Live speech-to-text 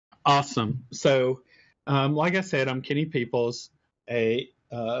Awesome. So, like I said, I'm Kenny Peeples, a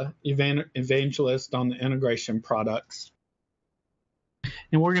evangelist on the integration products.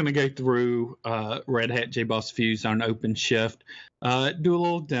 And we're going to go through Red Hat JBoss Fuse on OpenShift, do a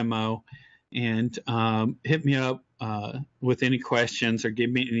little demo, and hit me up with any questions or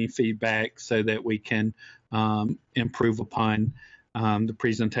give me any feedback so that we can improve upon the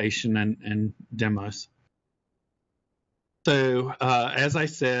presentation and demos. So, as I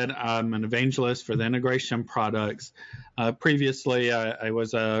said, I'm an evangelist for the integration products. Previously, I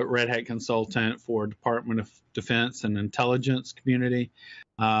was a Red Hat consultant for Department of Defense and Intelligence community.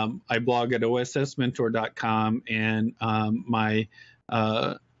 I blog at ossmentor.com, and my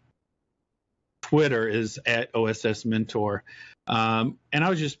Twitter is at ossmentor. And I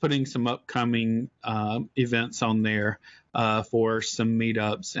was just putting some upcoming events on there for some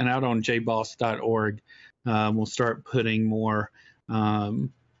meetups, and out on jboss.org. We'll start putting more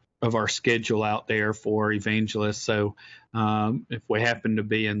of our schedule out there for evangelists. So if we happen to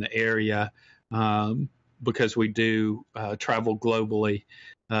be in the area, because we do travel globally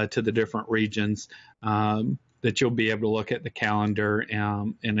to the different regions, that you'll be able to look at the calendar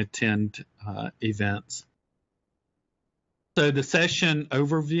and attend events. So the session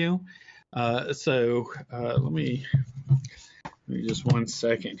overview. Let me just 1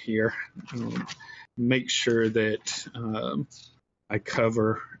 second here. Make sure that I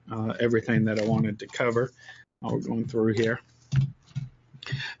cover everything that I wanted to cover while we're going through here.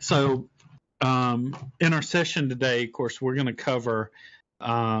 So in our session today, of course, we're going to cover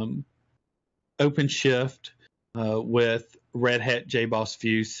OpenShift with Red Hat JBoss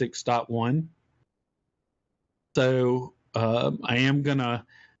Fuse 6.1. So I am going to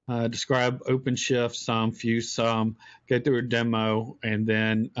describe OpenShift some, Fuse some, go through a demo, and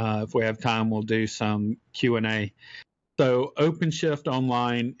then if we have time, we'll do some Q&A. So OpenShift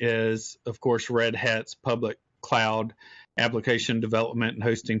Online is, of course, Red Hat's public cloud application development and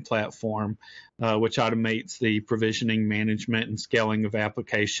hosting platform, which automates the provisioning, management, and scaling of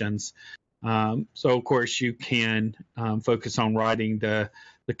applications. So, of course, you can focus on writing the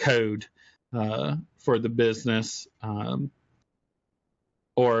code for the business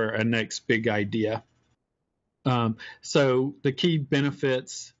or a next big idea. So the key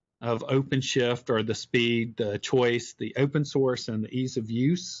benefits of OpenShift are the speed, the choice, the open source, and the ease of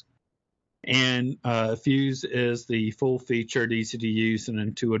use. And Fuse is the full-featured, easy-to-use, and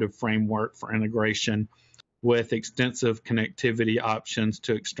intuitive framework for integration with extensive connectivity options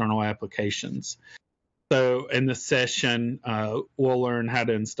to external applications. So in this session, we'll learn how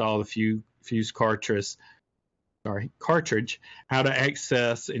to install the Fuse cartridge, how to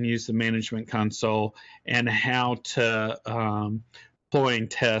access and use the management console, and how to deploy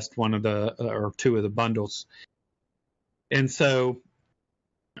and test one of the or two of the bundles. And so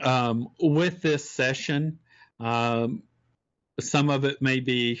with this session, some of it may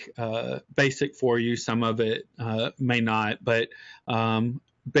be basic for you, some of it may not, but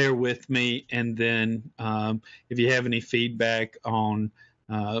bear with me. And then if you have any feedback on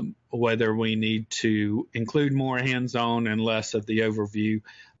whether we need to include more hands-on and less of the overview,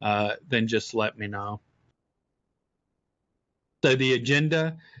 then just let me know. So the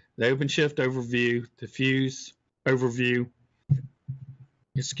agenda, the OpenShift overview, the Fuse overview,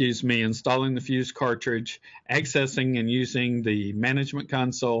 installing the Fuse cartridge, accessing and using the management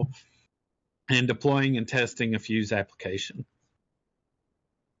console, and deploying and testing a Fuse application.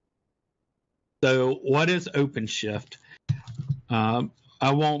 So what is OpenShift?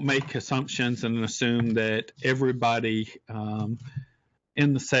 I won't make assumptions and assume that everybody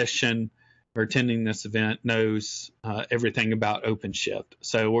in the session or attending this event knows everything about OpenShift.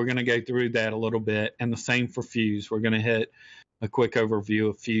 So we're going to go through that a little bit, and the same for Fuse. We're going to hit a quick overview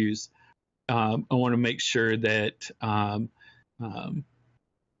of Fuse. I want to make sure that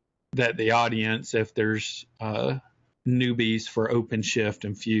that the audience, if there's newbies for OpenShift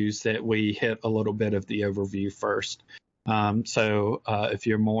and Fuse, that we hit a little bit of the overview first. So if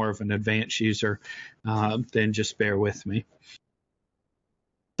you're more of an advanced user, then just bear with me.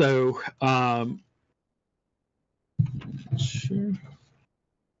 So, sure.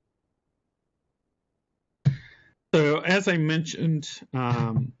 So as I mentioned,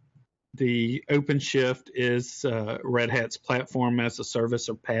 the OpenShift is Red Hat's platform as a service,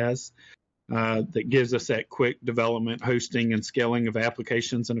 or PaaS, that gives us that quick development, hosting, and scaling of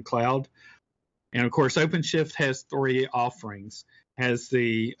applications in the cloud. And of course, OpenShift has three offerings: has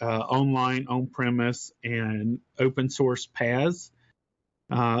the online, on-premise, and open source PaaS.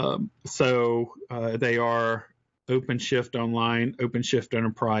 So they are OpenShift Online, OpenShift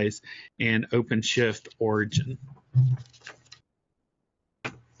Enterprise, and OpenShift Origin.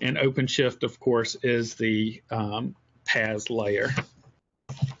 And OpenShift, of course, is the PaaS layer.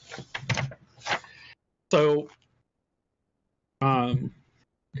 So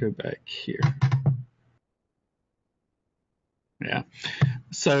go back here. Yeah.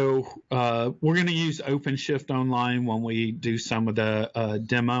 So we're going to use OpenShift Online when we do some of the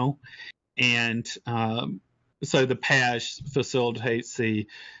demo. And so the PaaS facilitates the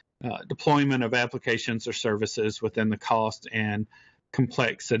deployment of applications or services within the cost and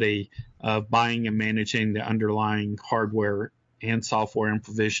complexity of buying and managing the underlying hardware and software and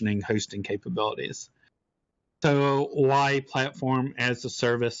provisioning hosting capabilities. So why platform as a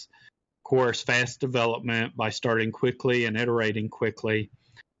service? Of course, fast development by starting quickly and iterating quickly.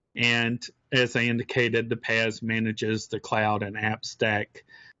 And as I indicated, the PaaS manages the cloud and app stack.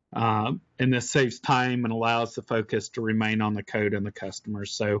 And this saves time and allows the focus to remain on the code and the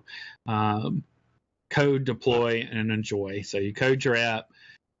customers. So code, deploy, and enjoy. So you code your app,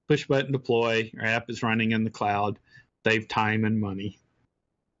 push button deploy, your app is running in the cloud, save time and money.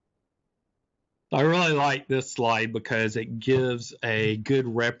 I really like this slide because it gives a good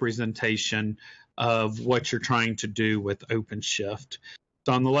representation of what you're trying to do with OpenShift.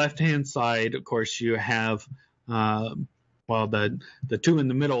 So on the left-hand side, of course, you have, well, the two in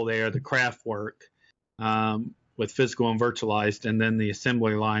the middle there, the craft work with physical and virtualized, and then the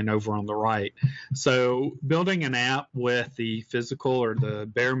assembly line over on the right. So building an app with the physical or the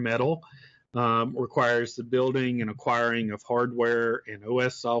bare metal requires the building and acquiring of hardware and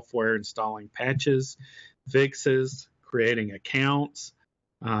OS software, installing patches, fixes, creating accounts,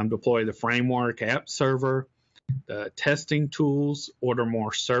 deploy the framework app server, the testing tools, order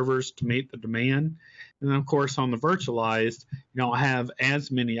more servers to meet the demand. And then, of course, on the virtualized, you don't have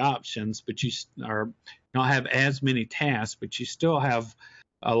as many options, but you don't have as many tasks, but you still have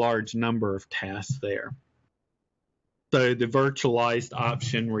a large number of tasks there. So the virtualized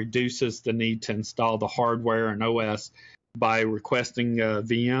option reduces the need to install the hardware and OS by requesting a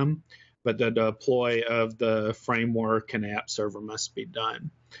VM, but the deploy of the framework and app server must be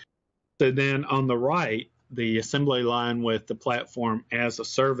done. So then on the right, the assembly line with the platform as a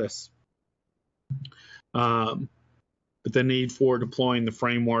service, but the need for deploying the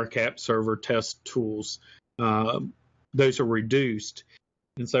framework, app server, test tools, those are reduced.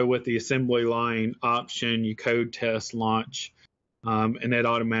 And so with the assembly line option, you code, test, launch, and it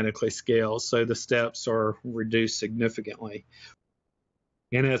automatically scales. So the steps are reduced significantly.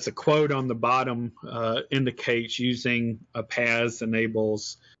 And as a quote on the bottom indicates, using a PaaS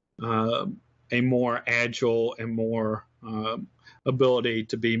enables a more agile and more ability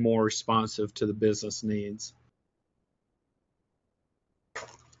to be more responsive to the business needs.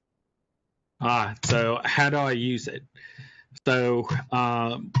 So how do I use it? So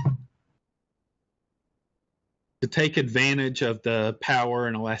to take advantage of the power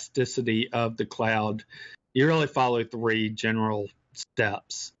and elasticity of the cloud, you really follow 3 general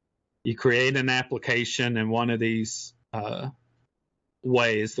steps. You create an application in one of these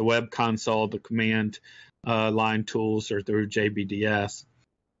ways, the web console, the command line tools, or through JBDS.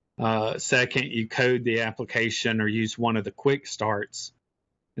 Second, you code the application or use one of the quick starts.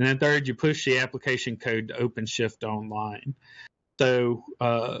 And then third, you push the application code to OpenShift Online. So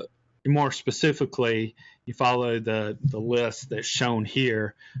more specifically, you follow the list that's shown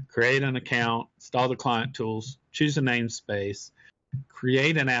here. Create an account, install the client tools, choose a namespace,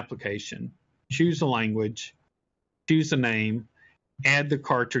 create an application, choose a language, choose a name, add the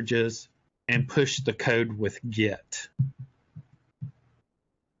cartridges, and push the code with Git.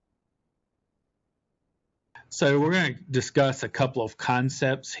 So we're going to discuss a couple of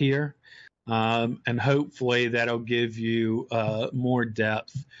concepts here, and hopefully that'll give you more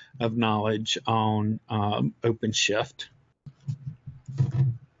depth of knowledge on OpenShift.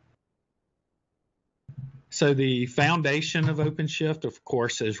 So the foundation of OpenShift, of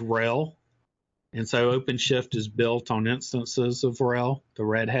course, is RHEL. And so OpenShift is built on instances of RHEL, the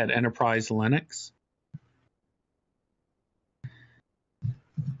Red Hat Enterprise Linux.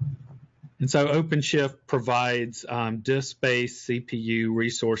 And so OpenShift provides disk space, CPU,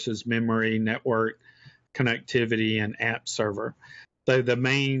 resources, memory, network, connectivity, and app server. So the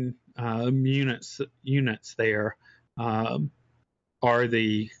main units there are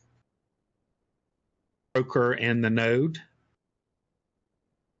the broker and the node.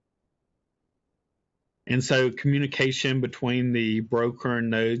 And so communication between the broker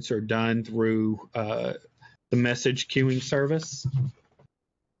and nodes are done through the message queuing service.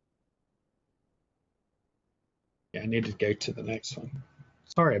 Yeah, I need to go to the next one.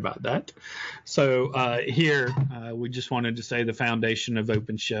 Sorry about that. So here we just wanted to say the foundation of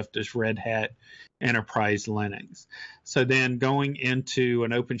OpenShift is Red Hat Enterprise Linux. So then going into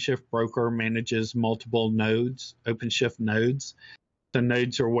an OpenShift broker manages multiple nodes, OpenShift nodes. The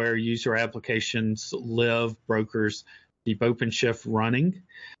nodes are where user applications live. Brokers keep OpenShift running.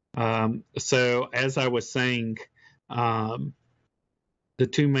 So as I was saying, the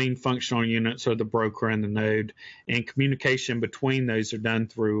two main functional units are the broker and the node, and communication between those are done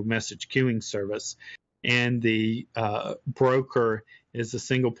through message queuing service. And the broker is a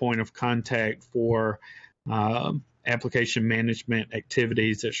single point of contact for application management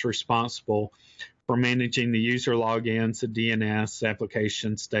activities. It's responsible for managing the user logins, the DNS,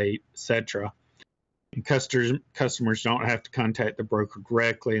 application state, etc. And customers don't have to contact the broker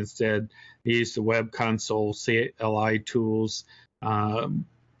directly. Instead, they use the web console, CLI tools, the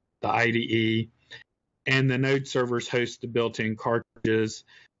IDE, and the node servers host the built-in cartridges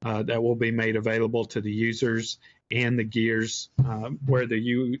that will be made available to the users, and the gears where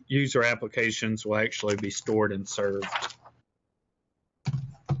the user applications will actually be stored and served.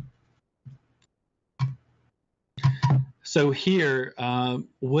 So here,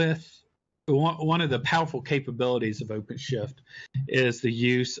 with one of the powerful capabilities of OpenShift is the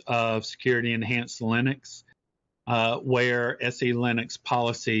use of security enhanced Linux, where SE Linux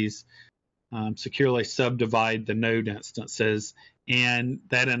policies securely subdivide the node instances, and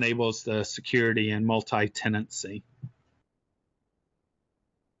that enables the security and multi-tenancy.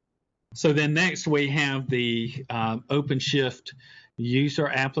 So then next we have the OpenShift user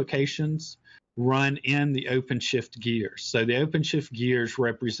applications run in the OpenShift gears. So the OpenShift gears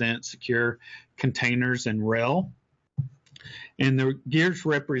represent secure containers and RHEL. And the gears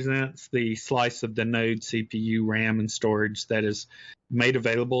represents the slice of the node CPU, RAM, and storage that is made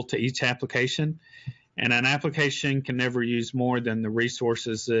available to each application. And an application can never use more than the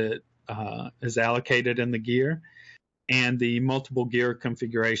resources that is allocated in the gear. And the multiple gear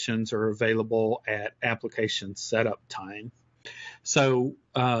configurations are available at application setup time. So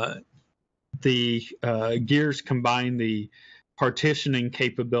the gears combine the partitioning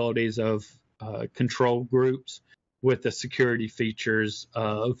capabilities of control groups with the security features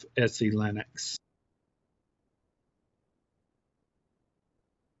of SE Linux.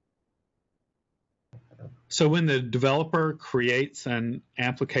 So when the developer creates an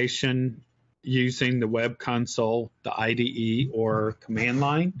application using the web console, the IDE, or command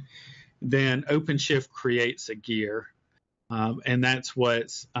line, then OpenShift creates a gear. And that's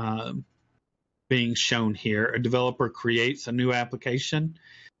what's being shown here. A developer creates a new application.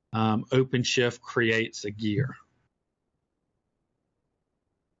 OpenShift creates a gear.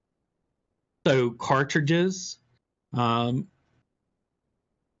 So cartridges, and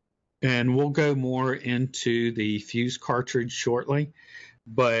we'll go more into the Fuse cartridge shortly,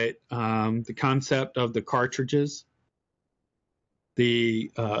 but the concept of the cartridges,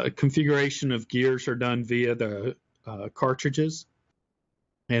 the configuration of gears are done via the cartridges,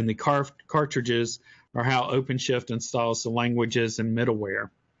 and the cartridges are how OpenShift installs the languages and middleware.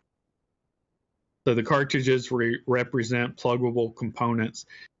 So the cartridges represent pluggable components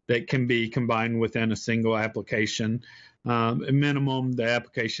that can be combined within a single application. At minimum, the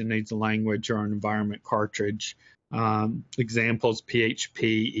application needs a language or an environment cartridge. Examples, PHP,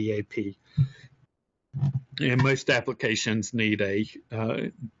 EAP. And most applications need a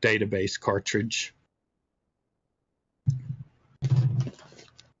database cartridge.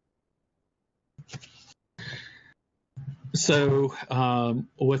 So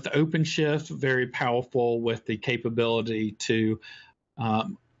with OpenShift, very powerful with the capability to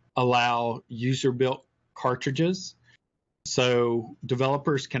allow user-built cartridges. So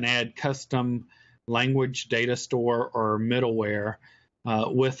developers can add custom language data store or middleware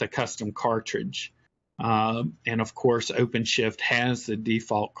with a custom cartridge. And of course, OpenShift has the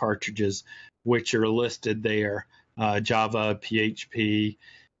default cartridges, which are listed there, Java, PHP,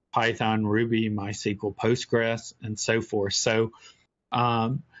 Python, Ruby, MySQL, Postgres, and so forth. So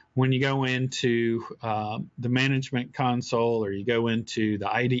when you go into the management console, or you go into the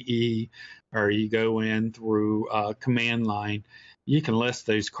IDE, or you go in through command line, you can list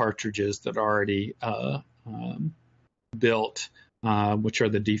those cartridges that are already built, which are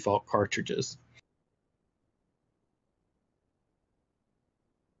the default cartridges.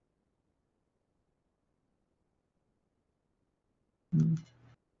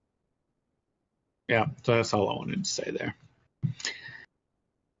 Yeah, so that's all I wanted to say there.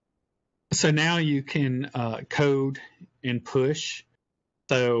 So now you can code and push.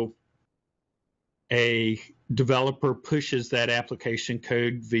 So a developer pushes that application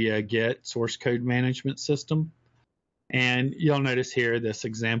code via Git, source code management system. And you'll notice here this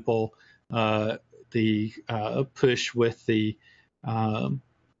example, the push with the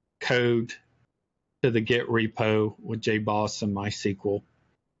code to the Git repo with JBoss and MySQL.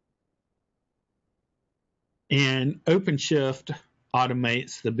 And OpenShift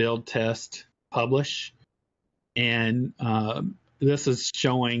automates the build, test, publish. And this is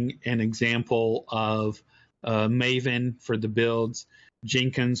showing an example of Maven for the builds,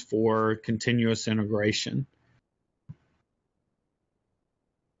 Jenkins for continuous integration.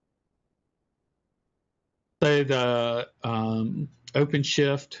 So the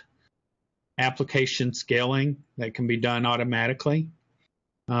OpenShift application scaling that can be done automatically.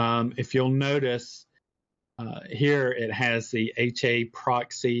 If you'll notice here, it has the HA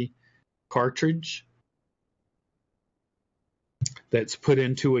proxy cartridge that's put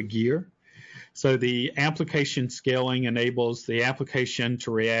into a gear. So the application scaling enables the application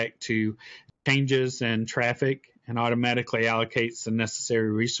to react to changes in traffic and automatically allocates the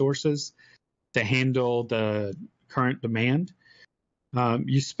necessary resources to handle the current demand.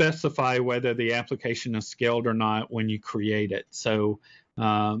 You specify whether the application is scaled or not when you create it. So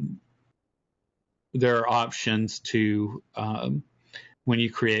there are options to, when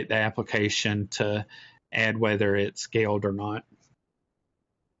you create the application, to add whether it's scaled or not.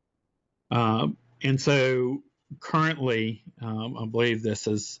 And so currently, I believe this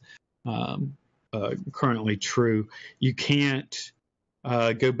is currently true, you can't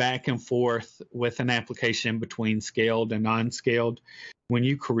go back and forth with an application between scaled and non-scaled. When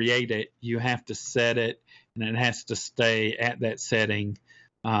you create it, you have to set it, and it has to stay at that setting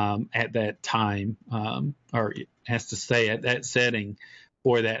at that time, or it has to stay at that setting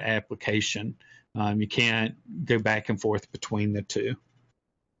for that application. You can't go back and forth between the two.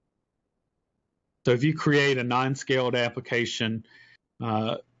 So if you create a non-scaled application,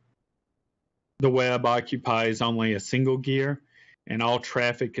 the web occupies only a single gear, and all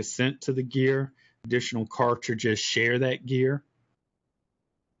traffic is sent to the gear. Additional cartridges share that gear.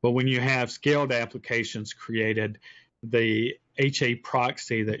 But when you have scaled applications created, the HA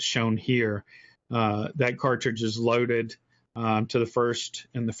proxy that's shown here, that cartridge is loaded to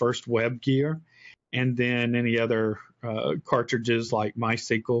the first web gear, and then any other cartridges like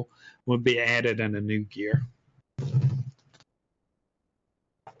MySQL would be added in a new gear.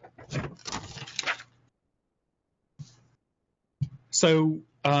 So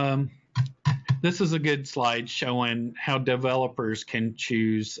this is a good slide showing how developers can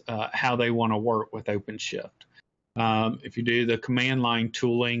choose how they want to work with OpenShift. If you do the command line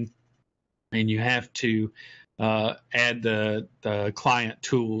tooling and you have to add the client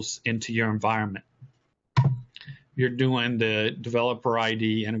tools into your environment, you're doing the developer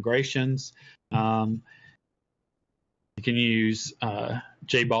ID integrations. You can use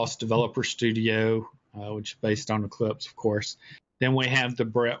JBoss Developer Studio, which is based on Eclipse, of course. Then we have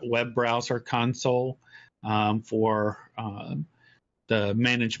the web browser console for the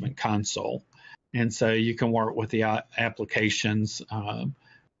management console. And so you can work with the applications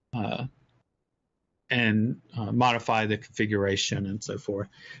and modify the configuration and so forth.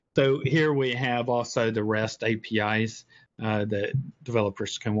 So here we have also the REST APIs that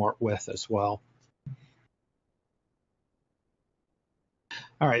developers can work with as well.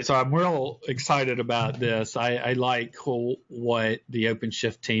 All right, so I'm real excited about this. I like what the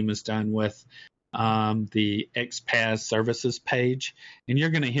OpenShift team has done with the XPaaS services page, and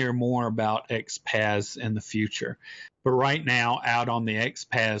you're going to hear more about XPaaS in the future. But right now, out on the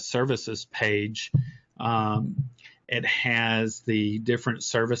XPaaS services page, it has the different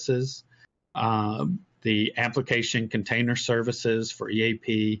services, the application container services for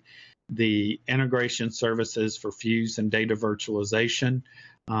EAP, the integration services for Fuse and data virtualization,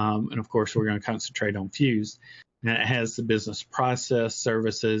 and of course we're going to concentrate on Fuse. And it has the business process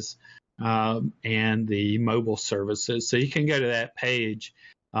services and the mobile services. So you can go to that page.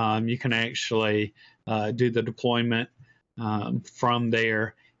 You can actually do the deployment from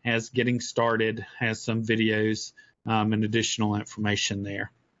there. As getting started, has some videos and additional information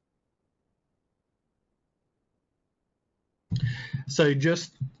there. So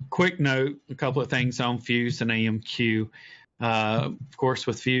just quick note, a couple of things on Fuse and AMQ. Of course,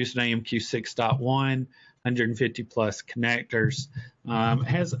 with Fuse and AMQ 6.1, 150 plus connectors,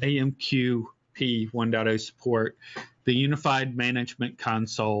 has AMQP 1.0 support, the unified management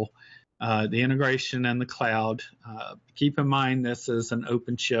console, the integration in the cloud. Keep in mind this is an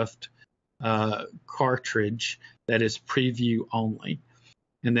OpenShift cartridge that is preview only,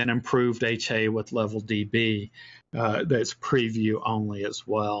 and then improved HA with level DB that's preview only as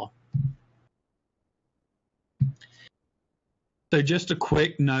well. So just a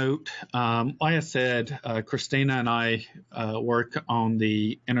quick note, like I said, Christina and I work on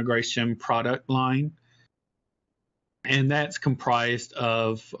the integration product line, and that's comprised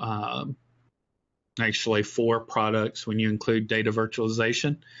of actually 4 products when you include data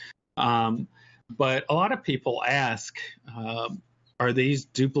virtualization. But a lot of people ask, are these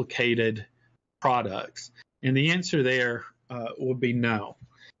duplicated products? And the answer there would be no,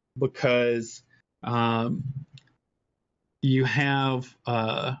 because you have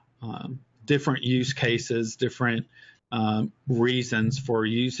different use cases, different reasons for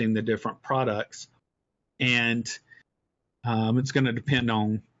using the different products, and it's going to depend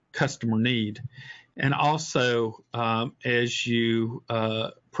on customer need. And also, as you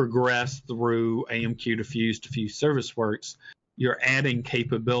progress through AMQ to Fuse Service Works, you're adding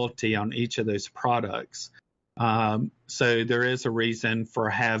capability on each of those products. So there is a reason for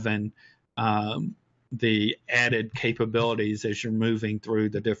having the added capabilities as you're moving through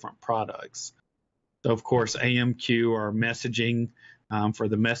the different products. So, of course, AMQ or messaging for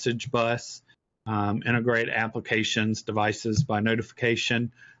the message bus, integrate applications, devices by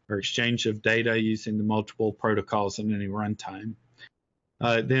notification, or exchange of data using the multiple protocols in any runtime.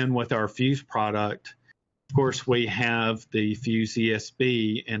 Then with our Fuse product, of course, we have the Fuse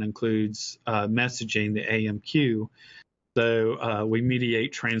ESB and includes messaging, the AMQ. So we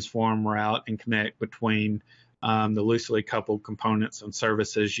mediate, transform, route, and connect between the loosely coupled components and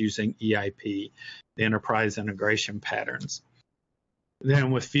services using EIP, the enterprise integration patterns.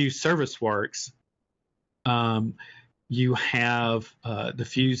 Then with Fuse Service Works, you have the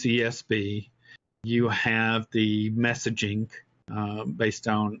Fuse ESB, you have the messaging based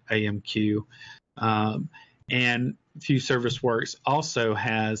on AMQ, and Fuse Service Works also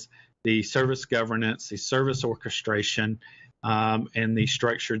has the service governance, the service orchestration, and the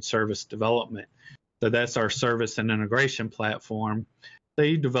structured service development. So that's our service and integration platform.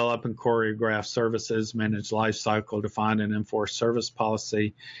 They develop and choreograph services, manage lifecycle, define and enforce service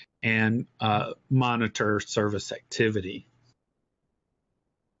policy, and monitor service activity.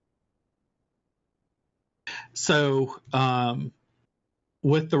 So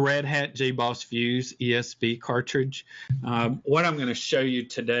with the Red Hat JBoss Fuse ESB cartridge, what I'm going to show you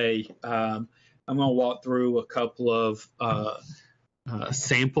today, I'm going to walk through a couple of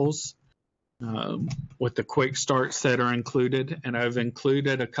samples with the quick starts that are included, and I've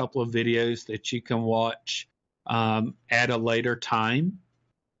included a couple of videos that you can watch at a later time,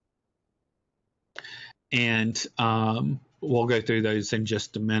 and we'll go through those in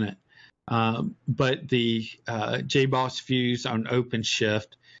just a minute. But the JBoss Fuse on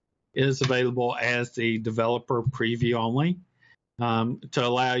OpenShift is available as the developer preview only to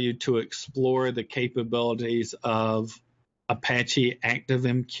allow you to explore the capabilities of Apache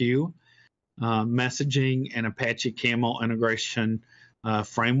ActiveMQ messaging and Apache Camel integration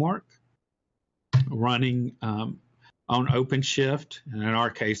framework running on OpenShift, and in our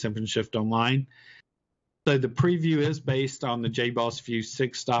case, OpenShift Online. So the preview is based on the JBoss Fuse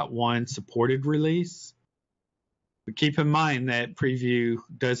 6.1 supported release. But keep in mind that preview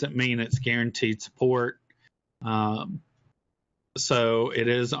doesn't mean it's guaranteed support. So it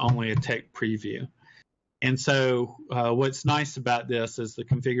is only a tech preview. And so what's nice about this is the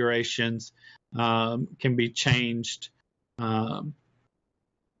configurations can be changed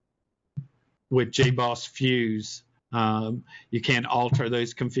with JBoss Fuse. You can alter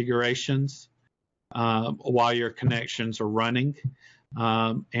those configurations while your connections are running,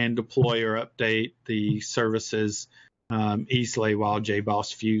 and deploy or update the services easily while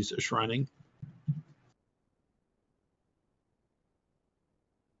JBoss Fuse is running.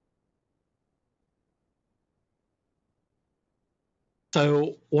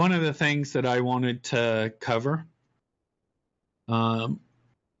 So one of the things that I wanted to cover on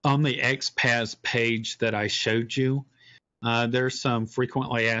the XPath page that I showed you, there's some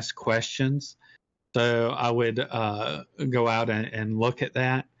frequently asked questions. So I would go out and look at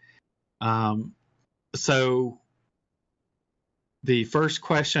that. So the first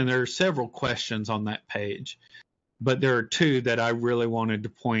question, there are several questions on that page, but there are 2 that I really wanted to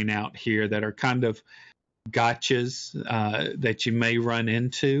point out here that are kind of gotchas that you may run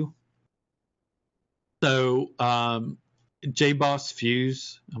into. So JBoss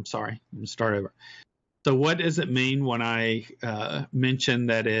Fuse, I'm sorry, let me start over. So what does it mean when I mention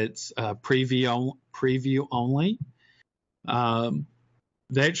that it's preview only?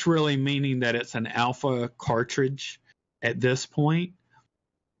 That's really meaning that it's an alpha cartridge at this point.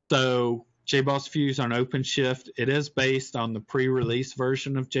 So JBoss Fuse on OpenShift, it is based on the pre-release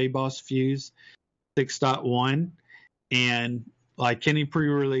version of JBoss Fuse 6.1, and like any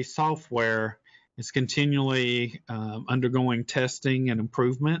pre-release software, It's continually undergoing testing and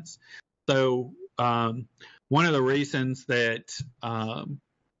improvements. So one of the reasons that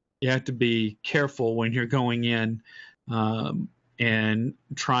you have to be careful when you're going in and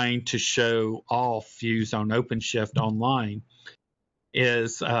trying to show all Fuse on OpenShift Online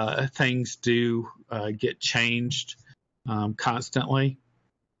is things do get changed constantly.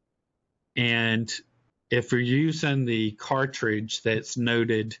 And if you're using the cartridge that's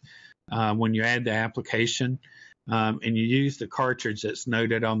noted when you add the application and you use the cartridge that's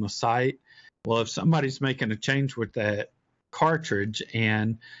noted on the site, well, if somebody's making a change with that cartridge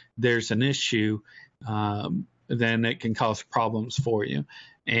and there's an issue, then it can cause problems for you.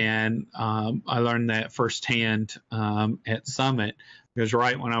 And I learned that firsthand at Summit, because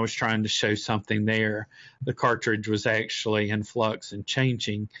right when I was trying to show something there, the cartridge was actually in flux and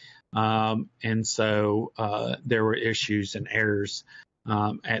changing. And so there were issues and errors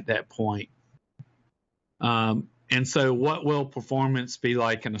at that point. And so what will performance be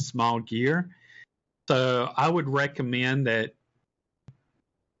like in a small gear? So I would recommend that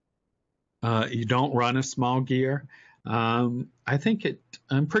you don't run a small gear. I'm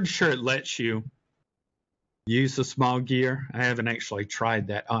pretty sure it lets you use a small gear. I haven't actually tried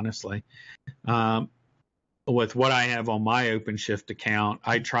that, honestly. With what I have on my OpenShift account,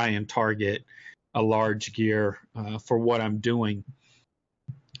 I try and target a large gear for what I'm doing.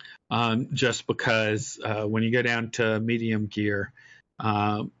 Just because when you go down to medium gear,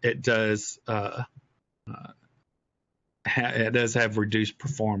 it does have reduced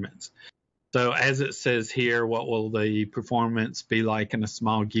performance. So as it says here, what will the performance be like in a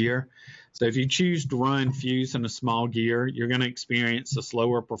small gear? So if you choose to run Fuse in a small gear, you're going to experience a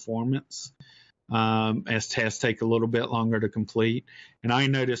slower performance as tests take a little bit longer to complete. And I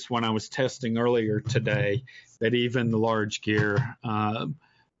noticed when I was testing earlier today that even the large gear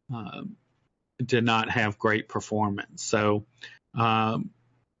did not have great performance. So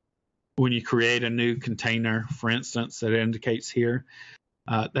when you create a new container, for instance, that indicates here,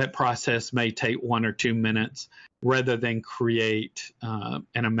 that process may take 1 or 2 minutes rather than create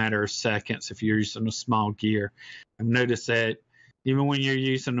in a matter of seconds if you're using a small gear. I've noticed that even when you're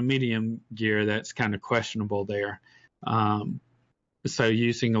using a medium gear, that's kind of questionable there. So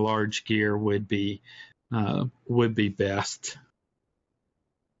using a large gear would be best.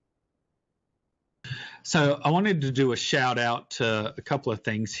 So I wanted to do a shout out to a couple of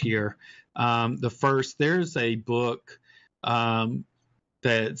things here. The first, there's a book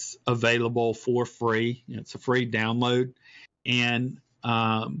that's available for free. It's a free download, and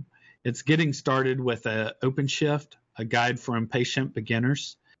it's Getting Started with OpenShift, a guide for impatient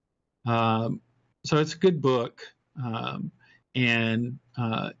beginners. So it's a good book, and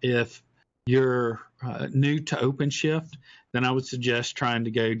if you're new to OpenShift, then I would suggest trying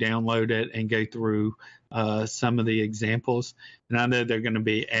to go download it and go through some of the examples. And I know they're going to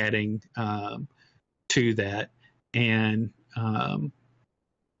be adding to that. And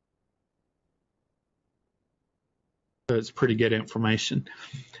so it's pretty good information.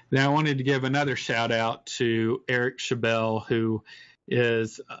 Now I wanted to give another shout out to Eric Chabelle, who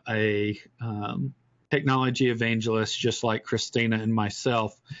is a technology evangelist just like Christina and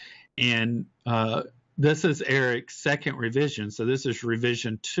myself. And this is Eric's second revision. So this is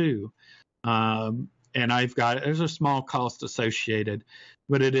revision 2. And there's a small cost associated,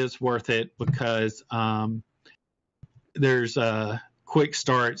 but it is worth it because there's quick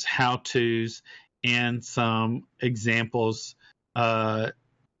starts, how-tos, and some examples there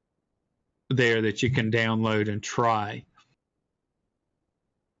that you can download and try.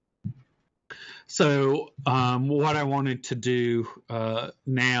 So what I wanted to do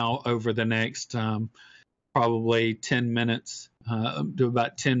now over the next probably 10 minutes, do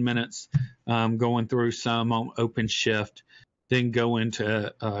about 10 minutes going through some on OpenShift, then go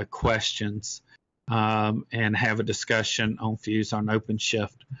into questions and have a discussion on Fuse on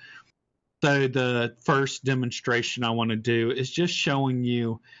OpenShift. So the first demonstration I want to do is just showing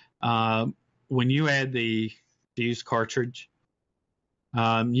you when you add the Fuse cartridge,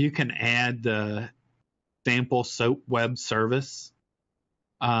 you can add the sample SOAP web service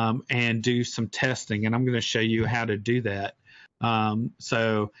and do some testing, and I'm going to show you how to do that.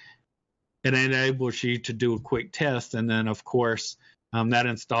 So it enables you to do a quick test, and then of course that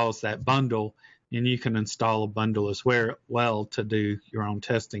installs that bundle, and you can install a bundle as well to do your own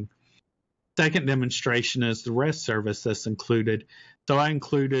testing. Second demonstration is the REST service that's included. So I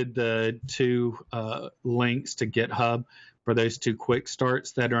included the 2 links to GitHub for those 2 quick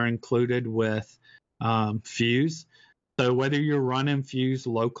starts that are included with Fuse. So whether you're running Fuse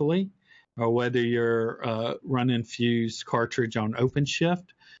locally or whether you're running Fuse cartridge on OpenShift,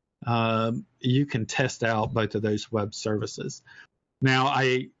 you can test out both of those web services. Now,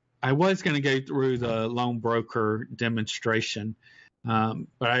 I was going to go through the loan broker demonstration, but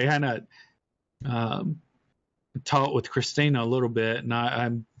I had to talk with Christina a little bit, and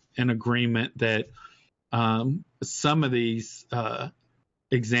I'm in agreement that some of these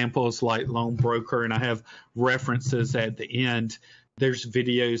examples like loan broker, and I have references at the end, there's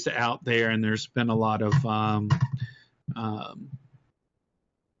videos out there, and there's been a lot of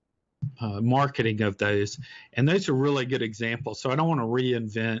marketing of those, and those are really good examples. So I don't want to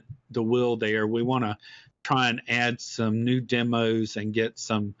reinvent the wheel there. We want to try and add some new demos and get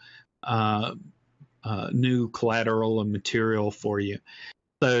some new collateral and material for you.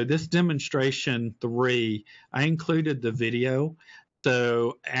 So this demonstration 3, I included the video.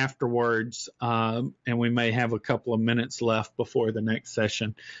 So afterwards, and we may have a couple of minutes left before the next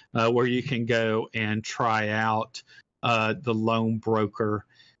session, where you can go and try out the loan broker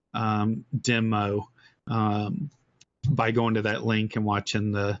demo by going to that link and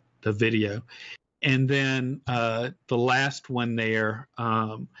watching the video. And then the last one there,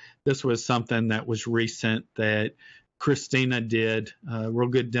 this was something that was recent that Christina did, a real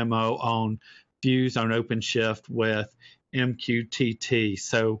good demo on Fuse on OpenShift with MQTT.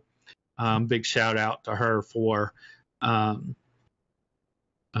 So big shout out to her for getting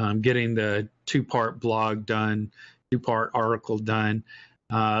the 2-part blog done, 2-part article done.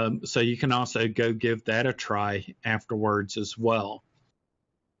 So you can also go give that a try afterwards as well.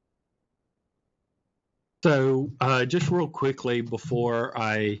 So just real quickly before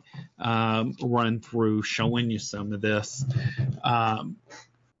I run through showing you some of this,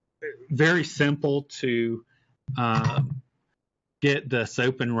 very simple to get this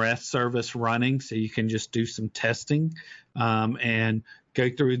OpenRest service running, so you can just do some testing and go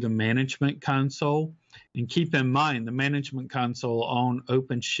through the management console. And keep in mind, the management console on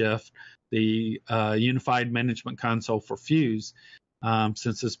OpenShift, the unified management console for Fuse,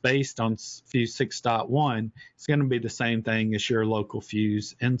 since it's based on Fuse 6.1, it's going to be the same thing as your local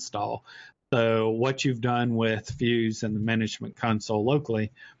Fuse install. So what you've done with Fuse and the management console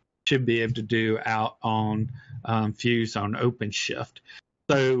locally should be able to do out on Fuse on OpenShift.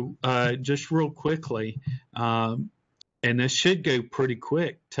 So just real quickly, and this should go pretty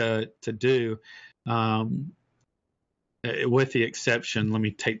quick to do, with the exception, let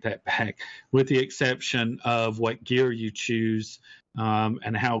me take that back, with the exception of what gear you choose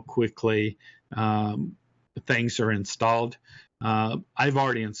and how quickly things are installed. I've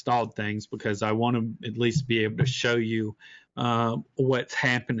already installed things because I want to at least be able to show you what's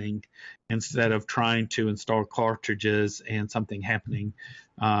happening instead of trying to install cartridges and something happening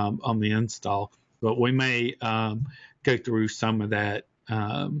on the install. But we may go through some of that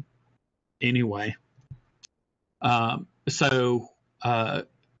anyway. So I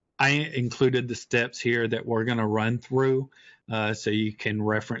included the steps here that we're going to run through so you can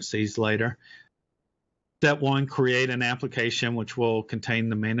reference these later. Step 1, create an application which will contain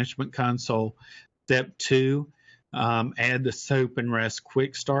the management console. Step 2, add the OpenRest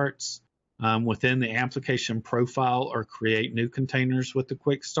quick starts within the application profile or create new containers with the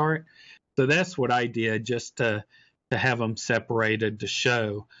quick start. So that's what I did, just to have them separated to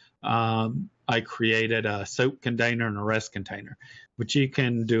show. I created a SOAP container and a REST container, but you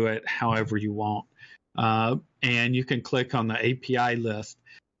can do it however you want. And you can click on the API list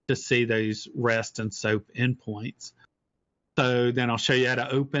to see those REST and SOAP endpoints. So then I'll show you how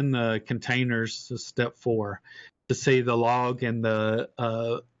to open the containers, so step 4, to see the log and the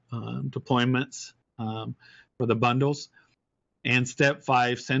deployments for the bundles. And step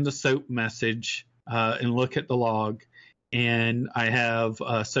 5, send a SOAP message and look at the log. And I have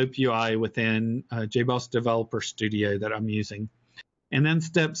a SOAP UI within JBoss Developer Studio that I'm using. And then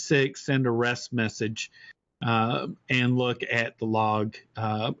step 6, send a REST message and look at the log.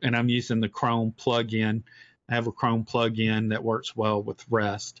 And I'm using the Chrome plugin. I have a Chrome plugin that works well with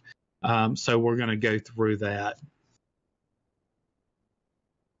REST. So we're going to go through that.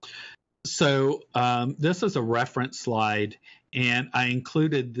 So this is a reference slide, and I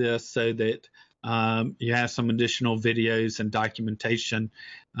included this so that you have some additional videos and documentation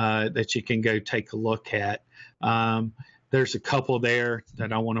that you can go take a look at. There's a couple there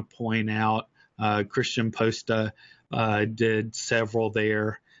that I want to point out. Christian Posta did several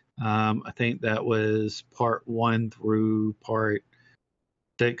there. I think that was part 1 through part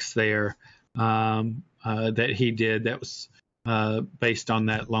 6 there that he did. That was based on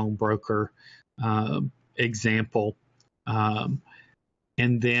that loan broker example. And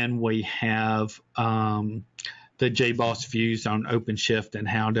then we have the JBoss Fuse on OpenShift and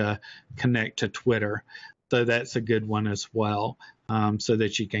how to connect to Twitter. So that's a good one as well. so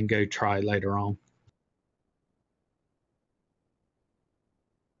that you can go try later on.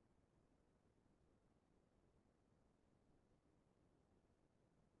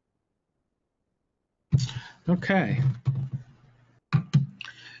 Okay.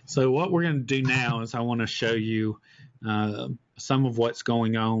 So what we're going to do now is I want to show you some of what's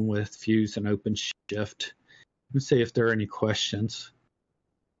going on with Fuse and OpenShift. Let's see if there are any questions.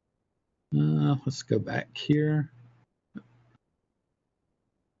 Let's go back here.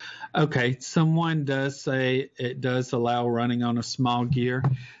 Okay, someone does say it does allow running on a small gear.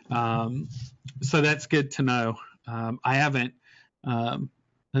 So that's good to know. I haven't,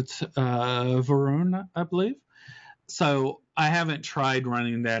 that's Varun, I believe. So I haven't tried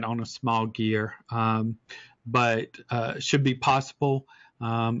running that on a small gear, but should be possible.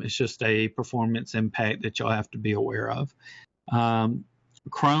 It's just a performance impact that you'll have to be aware of.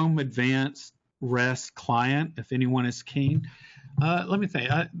 Chrome Advanced REST Client, if anyone is keen. Let me think.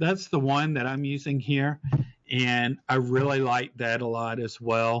 That's the one that I'm using here, and I really like that a lot as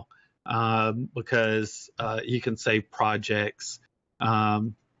well, because you can save projects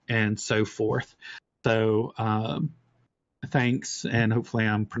and so forth. So thanks, and hopefully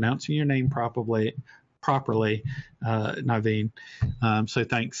I'm pronouncing your name properly, Naveen. So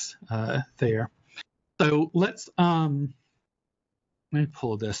thanks there. So let me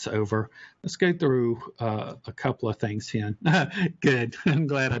pull this over. Let's go through a couple of things here. Good. I'm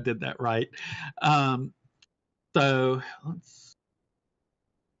glad I did that right. So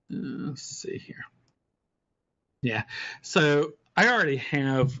let's see here. Yeah. So I already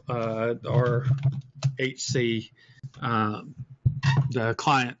have our HC, the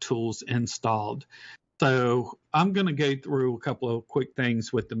client tools installed. So I'm going to go through a couple of quick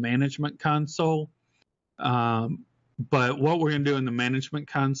things with the management console. But what we're going to do in the management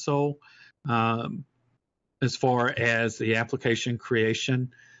console, as far as the application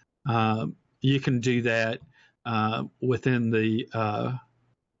creation, you can do that within the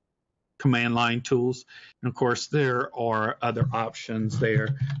command line tools. And of course, there are other options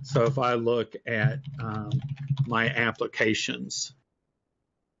there. So if I look at my applications,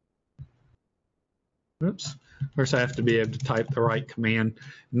 oops, first I have to be able to type the right command.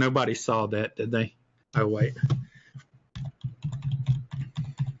 Nobody saw that, did they? Oh, wait.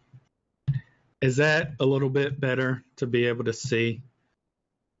 Is that a little bit better to be able to see?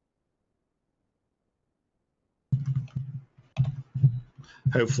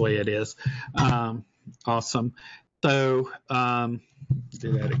 Hopefully it is. Awesome. So let's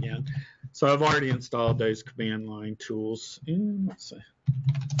do that again. So I've already installed those command line tools. Let's see.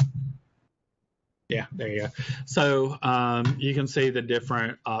 Yeah, there you go. So you can see the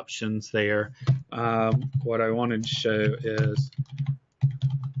different options there. What I wanted to show is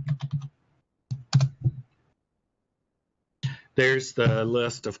there's the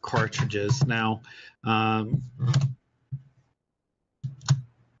list of cartridges. Now,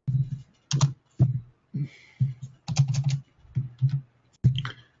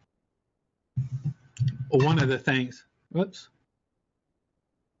 one of the things, whoops.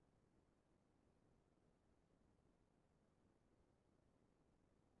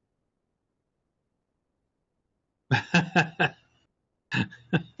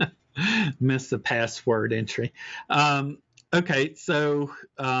 Missed the password entry. Okay, so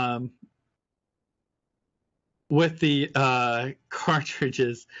with the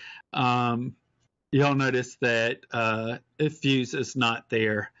cartridges, you'll notice that Fuse is not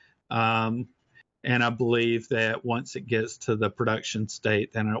there. And I believe that once it gets to the production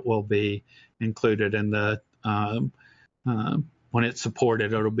state, then it will be included in the, when it's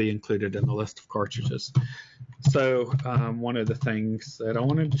supported, it'll be included in the list of cartridges. So one of the things that I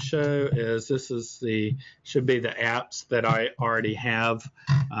wanted to show is this is should be the apps that I already have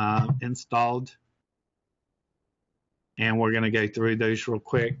installed. And we're going to go through those real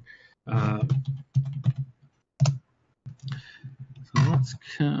quick. So let's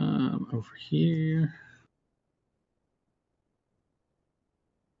come over here.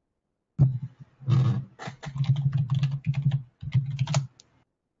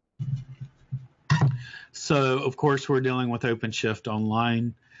 So, of course, we're dealing with OpenShift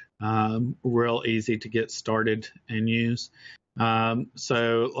Online. Real easy to get started and use.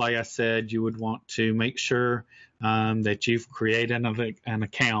 So, like I said, you would want to make sure that you've created an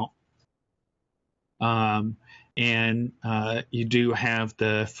account. And you do have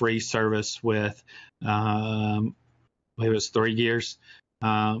the free service with, I believe it's 3 years.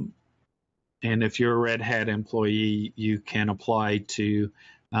 And if you're a Red Hat employee, you can apply to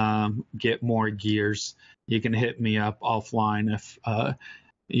get more gears. You can hit me up offline if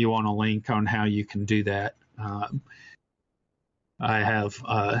you want a link on how you can do that. I have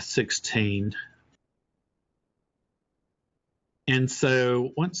 16. And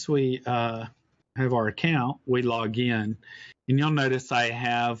so once we have our account, we log in, and you'll notice I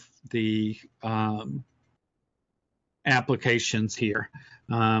have the applications here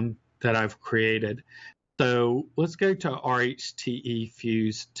that I've created. So let's go to RHTE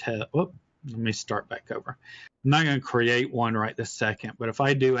Fuse test. Let me start back over. I'm not going to create one right this second, but if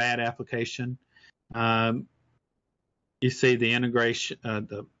I do add application, you see the integration,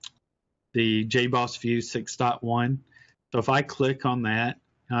 the JBoss Fuse 6.1. So if I click on that,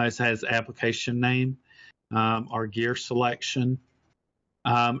 it has application name, our gear selection.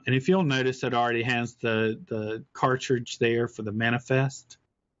 And if you'll notice, it already has the cartridge there for the manifest.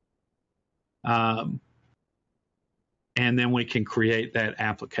 And then we can create that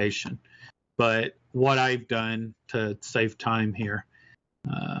application. But what I've done to save time here,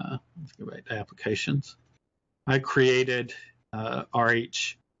 let's go back to applications. I created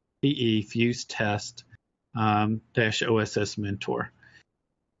RHTE Fuse test -OSS mentor.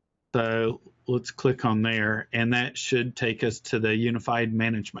 So let's click on there, and that should take us to the Unified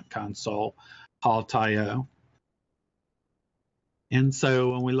Management Console, Halt.io. And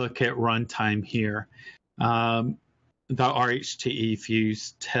so when we look at runtime here, the RHTE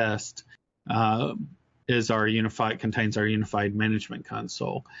Fuse test contains our Unified Management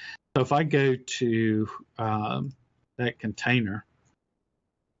Console. So if I go to that container,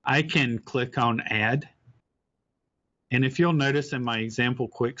 I can click on Add. And if you'll notice in my example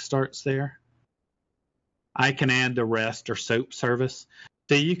quick starts there, I can add the REST or SOAP service.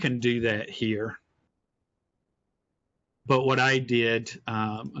 So you can do that here. But what I did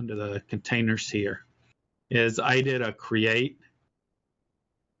under the containers here is I did a create,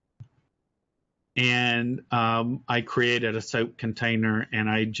 and I created a SOAP container, and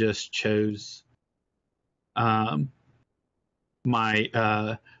I just chose my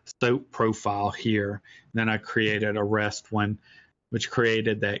SOAP profile here. Then I created a REST one, which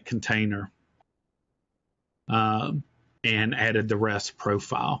created that container and added the REST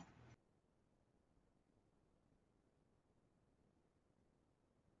profile.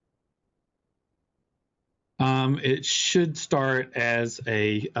 It should start as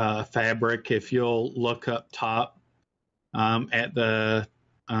a fabric. If you'll look up top at the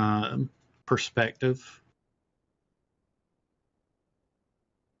perspective,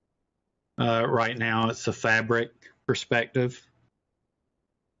 right now it's a fabric perspective.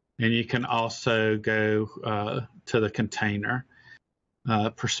 And you can also go to the container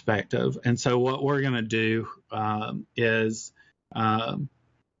perspective. And so what we're going to do is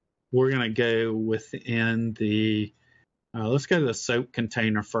we're going to go within the, let's go to the SOAP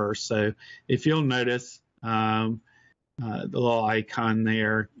container first. So if you'll notice the little icon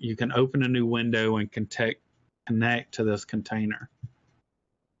there, you can open a new window and connect to this container.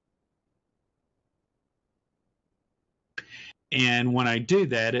 And when I do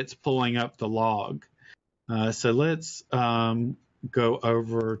that, it's pulling up the log. So let's go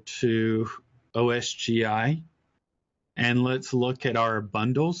over to OSGI. And let's look at our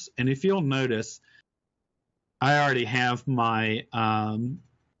bundles. And if you'll notice, I already have my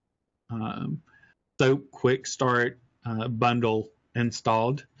SOAP Quick Start bundle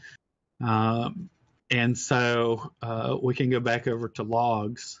installed. And so we can go back over to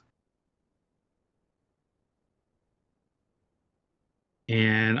logs.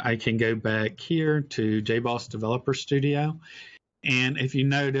 And I can go back here to JBoss Developer Studio. And if you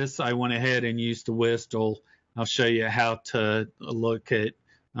notice, I went ahead and used the WSDL. I'll show you how to look at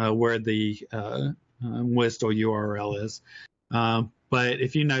where the WSDL URL is. But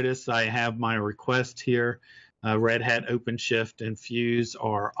if you notice, I have my request here. Red Hat, OpenShift, and Fuse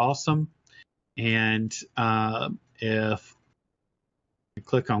are awesome. And if I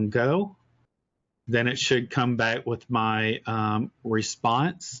click on Go, then it should come back with my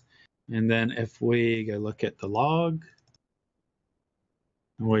response. And then if we go look at the log,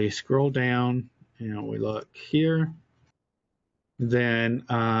 we scroll down, and we look here, then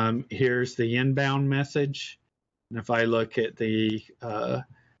here's the inbound message. And if I look at the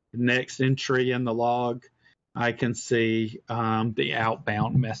next entry in the log, I can see the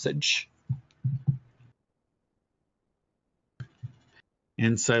outbound message.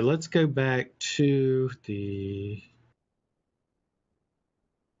 And so let's go back to the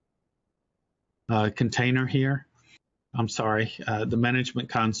container here. I'm sorry, the management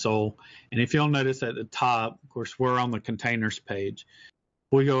console. And if you'll notice at the top, of course, we're on the containers page.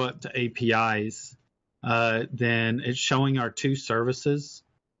 If we go up to APIs, then it's showing our two services.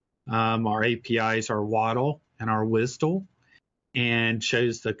 Our APIs are Waddle and our WSDL, and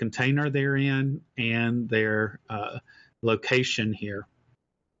shows the container they're in and their location here.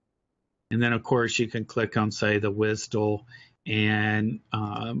 And then, of course, you can click on, say, the WSDL, and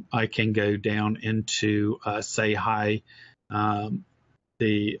I can go down into say hi,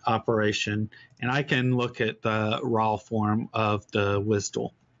 the operation, and I can look at the raw form of the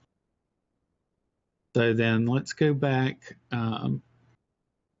WSDL. So then let's go back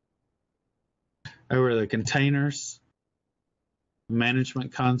over the containers,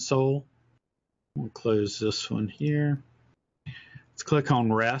 management console. We'll close this one here. Let's click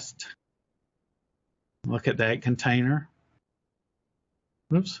on REST. Look at that container.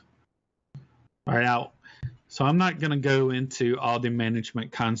 Oops. All right, now, so I'm not going to go into all the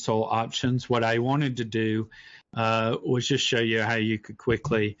management console options. What I wanted to do was just show you how you could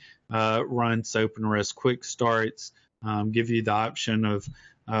quickly run SOAP and REST quick starts, give you the option of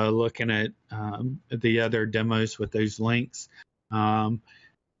looking at the other demos with those links, and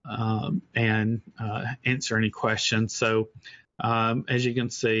answer any questions. So as you can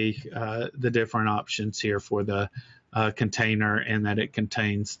see, the different options here for the container, and that it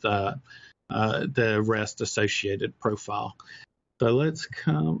contains the REST associated profile. So let's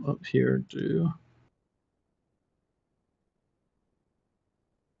come up here to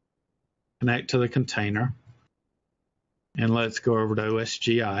connect to the container, and let's go over to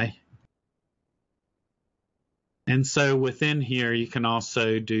OSGI. And so within here, you can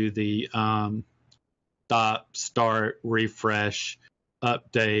also do the stop, start, refresh,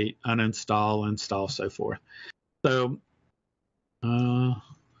 update, uninstall, install, so forth. So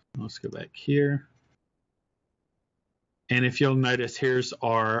let's go back here. And if you'll notice, here's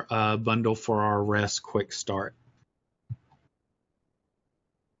our bundle for our REST quick start.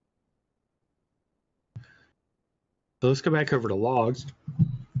 So let's go back over to logs.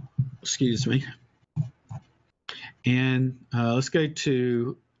 Excuse me. And let's go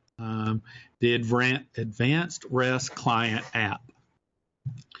to the Advanced REST Client app.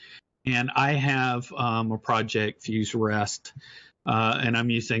 And I have a project, Fuse REST, and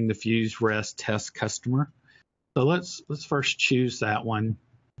I'm using the Fuse REST test customer. So let's first choose that one,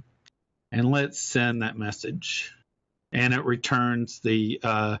 and let's send that message. And it returns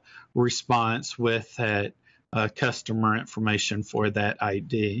the response with that customer information for that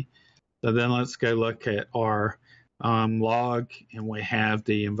ID. So then let's go look at our log, and we have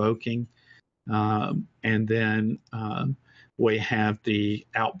the invoking, and then we have the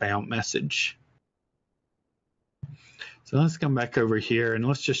outbound message. So let's come back over here, and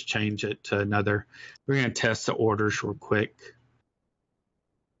let's just change it to another. We're going to test the orders real quick.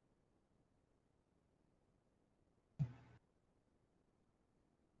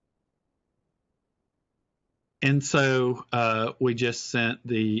 And so we just sent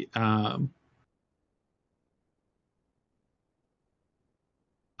the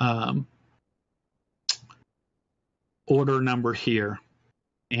order number here,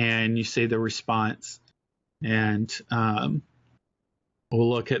 and you see the response, and we'll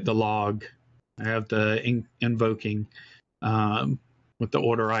look at the log. I have the invoking with the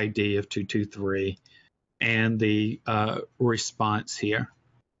order ID of 223 and the response here.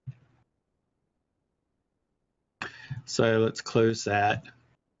 So let's close that.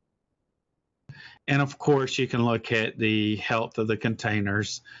 And of course, you can look at the health of the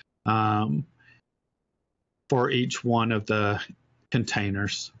containers for each one of the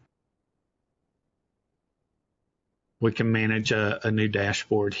containers. We can manage a new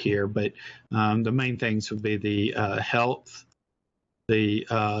dashboard here, but the main things would be the health, the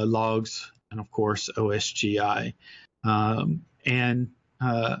logs, and of course OSGI. And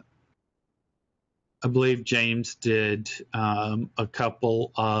I believe James did a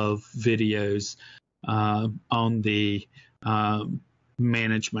couple of videos on the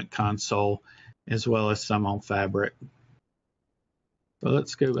management console, as well as some on Fabric. So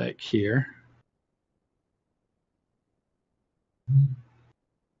let's go back here.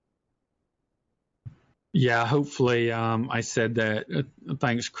 Yeah, hopefully I said that.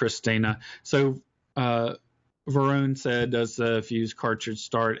 Thanks, Christina. So Varun said, does the Fuse cartridge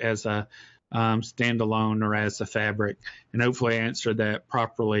start as a standalone or as a Fabric? And hopefully I answered that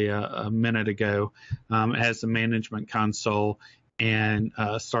properly a minute ago. It has the management console and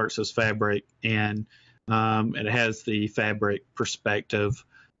starts as Fabric, and it has the Fabric perspective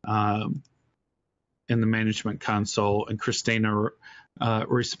in the management console, and Christina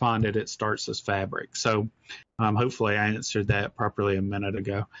responded it starts as Fabric. So hopefully I answered that properly a minute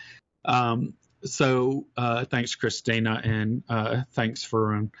ago. So thanks, Christina, and thanks,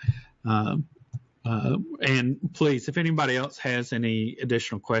 Varun. And please, if anybody else has any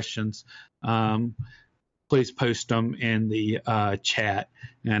additional questions, please post them in the chat,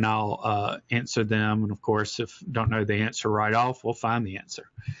 and I'll answer them. And of course, if don't know the answer right off, we'll find the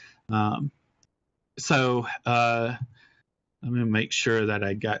answer. So let me make sure that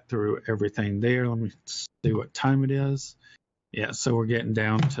I got through everything there. Let me see what time it is. Yeah, so we're getting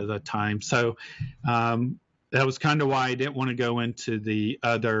down to the time. So that was kind of why I didn't want to go into the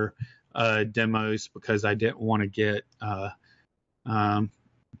other demos, because I didn't want to get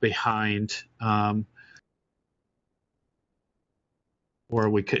behind where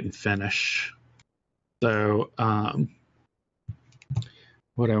we couldn't finish. So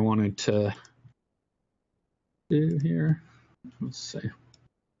what I wanted to do here, let's see.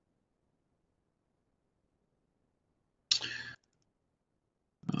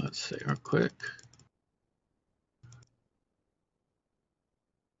 Let's see real quick.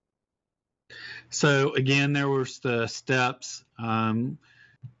 So again, there was the steps,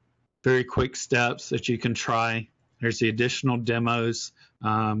 very quick steps that you can try. There's the additional demos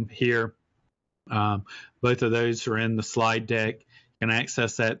here. Both of those are in the slide deck. You can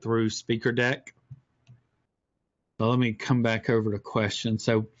access that through Speaker Deck. So let me come back over to questions.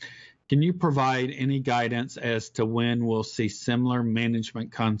 So can you provide any guidance as to when we'll see similar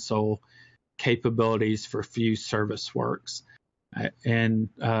management console capabilities for Fuse ServiceWorks? And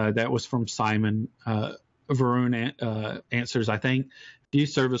that was from Simon. Varun answers, I think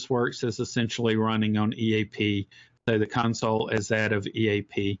Fuse ServiceWorks is essentially running on EAP, so the console is that of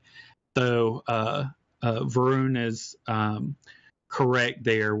EAP. So Varun is correct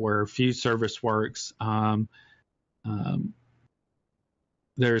there, where Fuse ServiceWorks,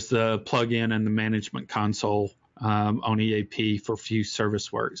 there's the plugin and the management console on EAP for Fuse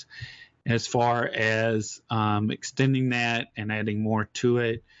ServiceWorks. As far as extending that and adding more to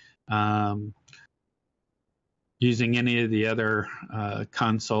it, using any of the other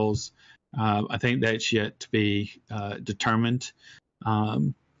consoles, I think that's yet to be determined.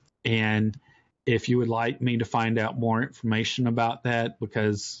 And if you would like me to find out more information about that,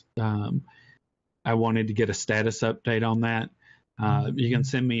 because I wanted to get a status update on that, you can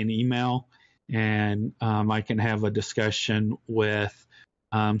send me an email, and I can have a discussion with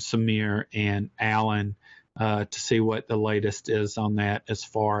Samir and Alan to see what the latest is on that, as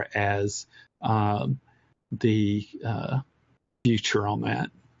far as the future on that.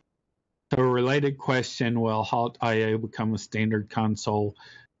 So a related question, will Halt.io become a standard console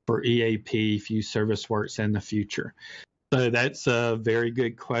for EAP Fuse ServiceWorks in the future? So that's a very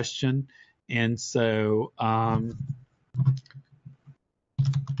good question. And so I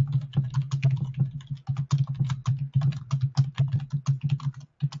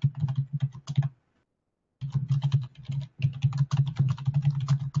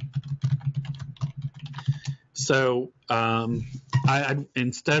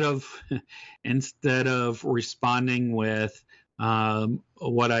instead of responding with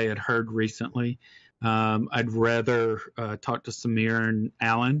what I had heard recently, I'd rather talk to Samir and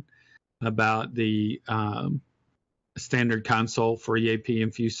Alan about the standard console for EAP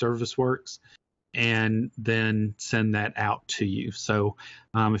and Fuse ServiceWorks, and then send that out to you. So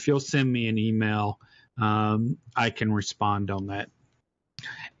if you'll send me an email, I can respond on that.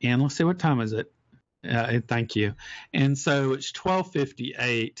 And let's see, what time is it? Thank you. And so it's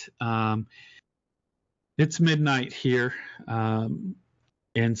 12:58. It's midnight here.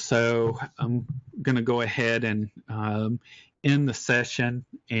 And so I'm going to go ahead and end the session.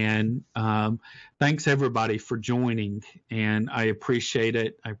 And thanks everybody for joining. And I appreciate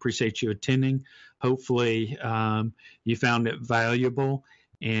it. I appreciate you attending. Hopefully you found it valuable.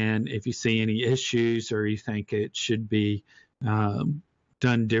 And if you see any issues, or you think it should be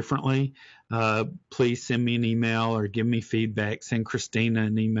done differently, please send me an email or give me feedback. Send Christina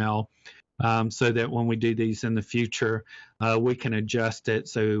an email, so that when we do these in the future, we can adjust it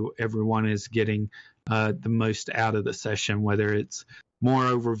so everyone is getting the most out of the session, whether it's more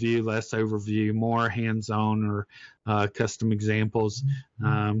overview, less overview, more hands-on, or custom examples.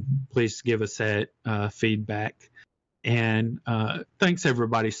 Please give us that feedback. And thanks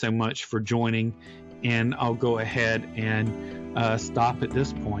everybody so much for joining. And I'll go ahead and stop at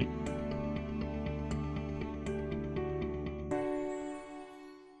this point.